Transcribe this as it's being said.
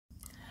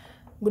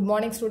Good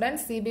morning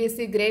students,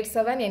 CBSE grade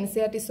 7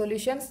 NCERT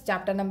solutions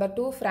chapter number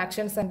 2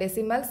 fractions and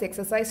decimals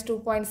exercise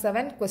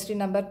 2.7 question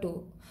number 2.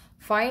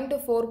 Find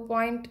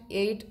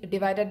 4.8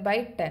 divided by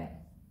 10.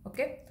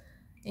 Okay.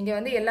 இங்க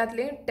வந்து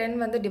எல்லாத்துலயும் 10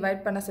 வந்து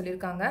divide பண்ண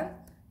சொல்லிருக்காங்க.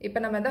 இப்போ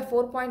நம்ம இந்த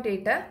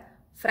 4.8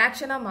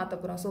 fraction-ஆ மாத்த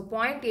போறோம். So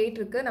 0.8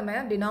 இருக்கு நம்ம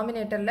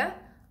denominatorல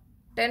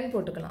 10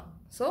 போட்டுக்கலாம்.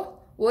 So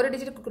ஒரு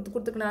டிஜிட்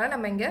கொடுத்துக்கனால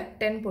நம்ம இங்க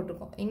 10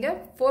 போட்டுக்கோம். இங்க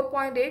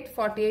 4.8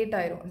 48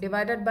 ஆயிரும்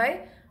divided by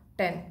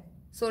 10.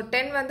 So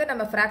 10 வந்து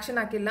நம்ம fraction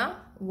ஆக்கிடலாம்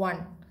 1.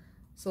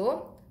 So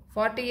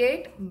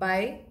 48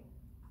 by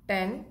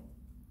 10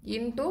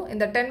 into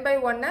இந்த 10 by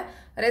 1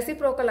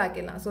 reciprocal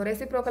ஆக்கிடலாம். So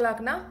reciprocal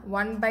ஆக்கினா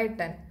 1 by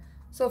 10.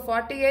 So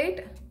 48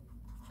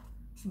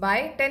 by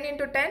 10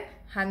 into 10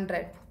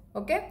 100.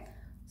 Okay.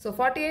 So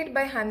 48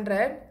 by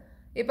 100.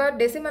 இப்போ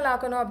decimal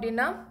ஆக்கணும்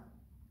அப்படின்னா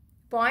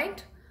point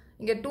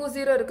இங்க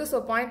 20 இருக்கு. So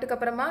pointக்கு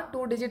அப்புறமா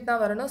 2 digit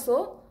தான் வரணும். So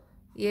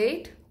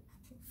 8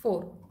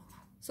 4.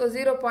 So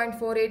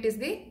 0.48 is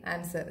the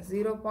answer.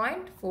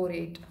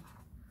 0.48.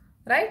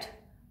 Right?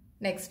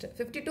 Next,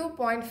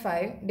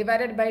 52.5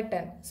 divided by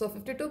 10. So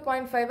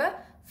 52.5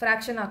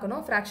 fraction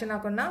ஆக்கணும். Fraction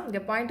ஆக்கணும்னா இங்க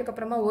பாயிண்ட்க்கு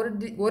அப்புறமா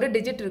ஒரு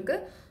டிஜிட் இருக்கு.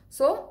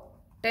 So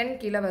 10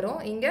 கீழ வரும்.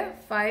 இங்க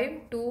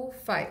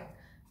 525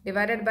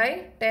 divided by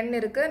 10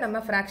 இருக்கு. நம்ம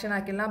fraction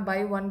ஆக்கிடலாம் by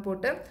 1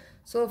 போட்டு.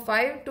 So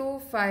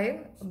 525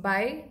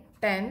 by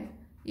 10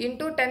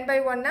 into 10 by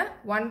 1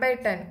 1 by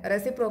 10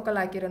 reciprocal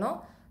ஆக்கிரணும்.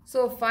 So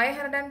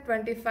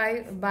 525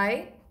 by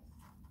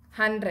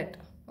 100.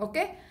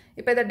 Okay.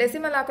 இப்போ இத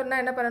decimal ஆக்கணும்னா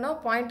என்ன பண்ணணும்?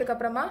 பாயிண்ட்க்கு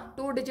அப்புறமா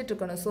 2 digit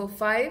இருக்கணும். So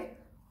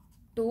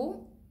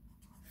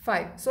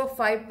 525. So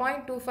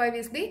 5.25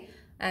 is the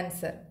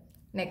answer.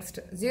 Next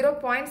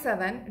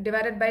 0.7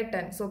 divided by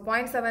 10. So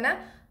 0.7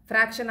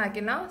 fraction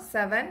ஆக்கினா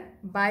 7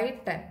 by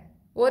 10.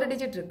 ஒரு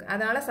digit இருக்கு.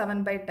 அதனால 7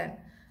 by 10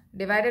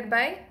 divided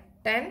by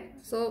 10.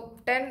 So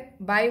 10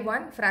 by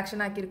 1 fraction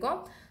ஆக்கிருக்கோம்.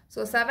 So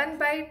 7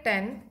 by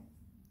 10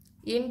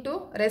 into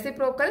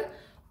reciprocal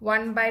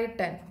 1 by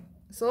 10.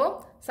 So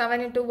 7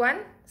 into 1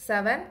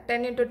 7,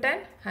 10 into 10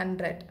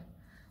 100.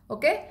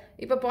 Okay.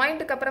 இப்போ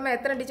பாயிண்ட்க்கு அப்புறமா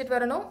எத்தனை டிஜிட்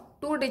வரணும்?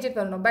 2 டிஜிட்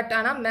வரணும். பட்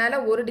ஆனா மேல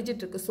ஒரு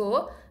டிஜிட் இருக்கு. So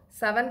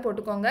 7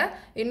 போட்டுக்கோங்க.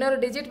 இன்னொரு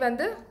டிஜிட்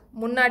வந்து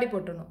முன்னாடி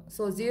போட்டுறணும்.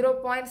 So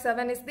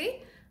 0.7 is the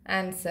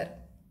answer.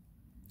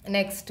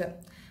 Next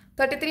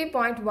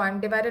 33.1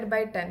 divided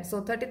by 10. So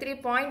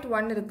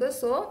 33.1 இருக்கு.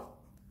 So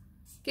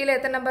கீழ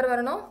எத்தனை நம்பர்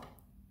வரணும்?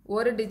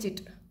 ஒரு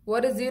டிஜிட்.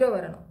 ஒரு 0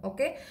 வரணும்.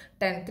 Okay.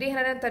 10.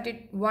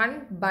 331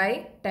 by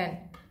 10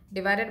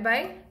 divided by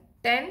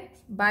 10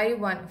 by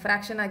 1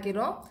 fraction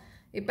ஆக்கிரும்.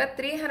 இப்ப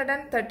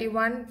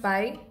 331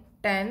 by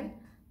 10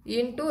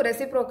 into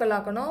reciprocal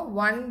ஆக்கணும்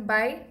 1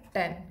 by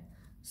 10.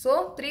 So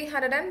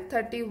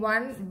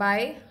 331 by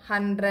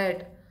 100.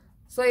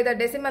 So இத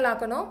decimal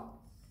ஆக்கணும்.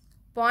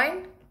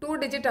 Point 2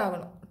 digit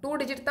ஆகணும். 2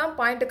 digit தான்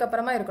பாயிண்ட்க்கு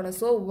அப்புறமா இருக்கணும்.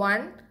 So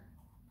 1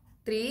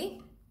 3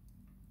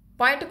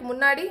 பாயிண்ட்க்கு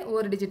முன்னாடி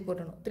ஒரு டிஜிட்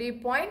போடணும்.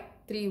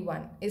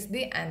 3.31 is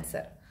the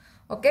answer.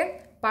 Okay.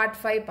 Part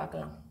 5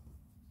 பார்க்கலாம்.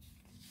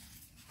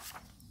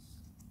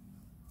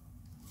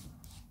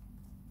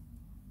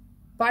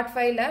 Part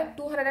 5ல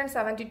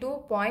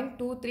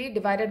 272.23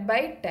 divided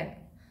by 10.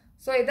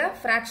 So இத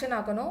fraction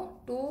ஆக்கணும்.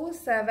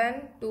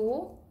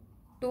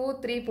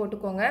 27223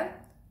 போட்டுக்கோங்க.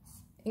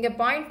 இங்க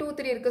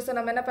 0.23 இருக்கு. So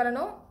நம்ம என்ன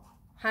பண்ணணும்?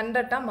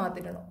 100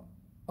 மாத்திடணும்.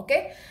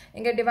 Okay.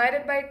 இங்க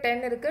divided by 10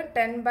 இருக்கு.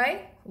 10 by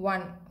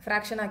 1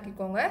 fraction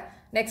ஆக்கிக்கோங்க.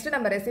 Next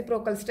நம்ம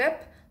reciprocal step.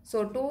 So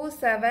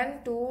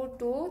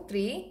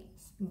 27223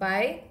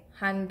 by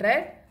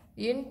 100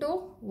 into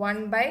 1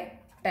 by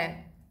 10.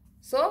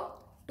 So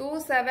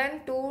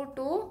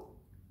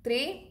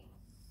 27223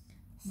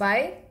 by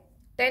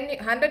 10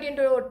 100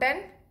 into 10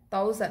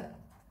 1000.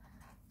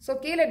 So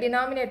கீழ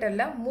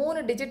denominatorல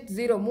 3 digit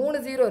 0 3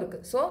 0 இருக்கு.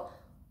 So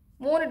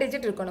 3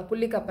 digit இருக்கணும்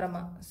புள்ளிக்கு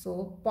அப்புறமா. So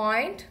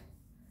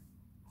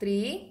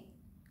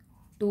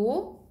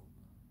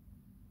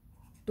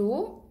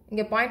 0.322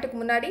 இங்க பாயிண்ட்க்கு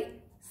முன்னாடி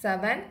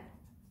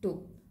 72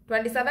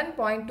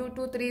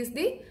 27.223 is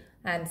the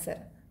answer.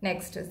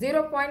 Next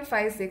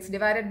 0.56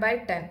 divided by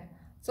 10.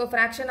 So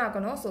fraction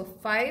ஆக்கணும். So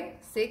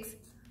 56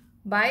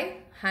 by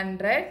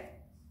 100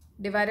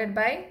 divided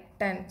by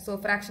 10. So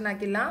fraction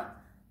ஆக்கிடலாம்.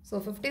 So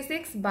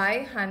 56 by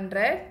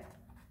 100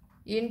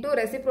 into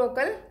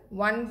reciprocal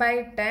 1 by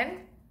 10.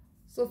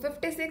 So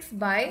 56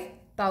 by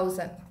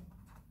 1000.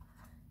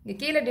 இங்க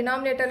கீழ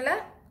denominatorல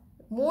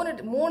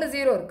 3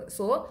 0 இருக்கு.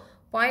 So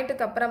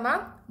பாயிண்ட்க்கு அப்புறமா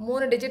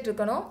 3 டிஜிட்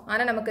இருக்கணும்.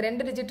 ஆனா நமக்கு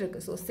 2 டிஜிட் இருக்கு.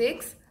 So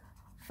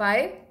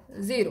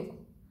 650.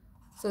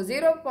 So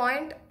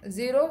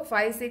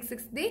 0.0566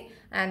 is the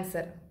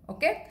answer.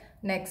 Okay.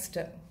 Next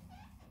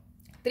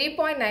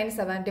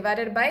 3.97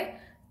 divided by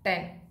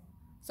 10.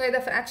 So இத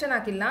fraction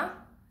ஆக்கிடலாம்.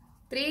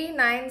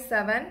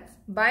 397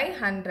 by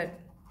 100.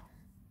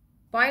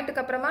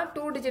 பாயிண்ட்க்கு அப்புறமா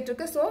 2 டிஜிட்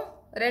இருக்கு. So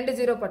 2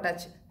 0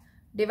 போட்டாச்சு.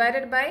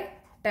 Divided by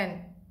 10.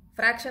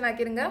 Fraction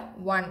ஆக்கிருங்க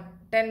 1.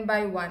 10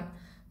 by 1.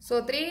 So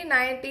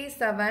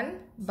 397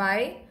 by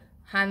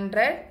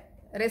 100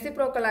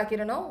 reciprocal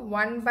ஆக்கிரணும்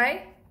 1 by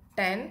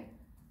 10.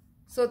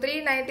 So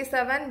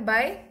 397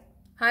 by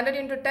 100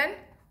 into 10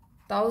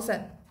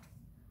 1000.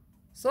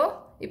 So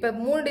இப்போ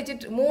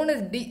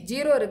 3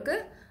 ஜீரோ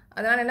இருக்குது,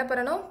 அதனால் என்ன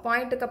பண்ணணும்,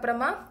 பாயிண்ட்டுக்கு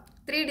அப்புறமா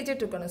 3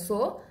 டிஜிட் இருக்கணும். So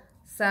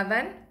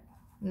 7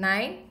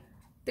 9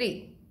 3.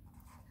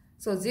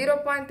 So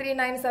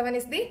 0.397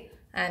 is the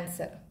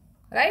answer.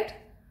 Right?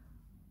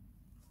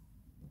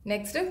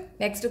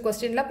 Next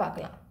கொஸ்டின்ல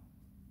பார்க்கலாம்.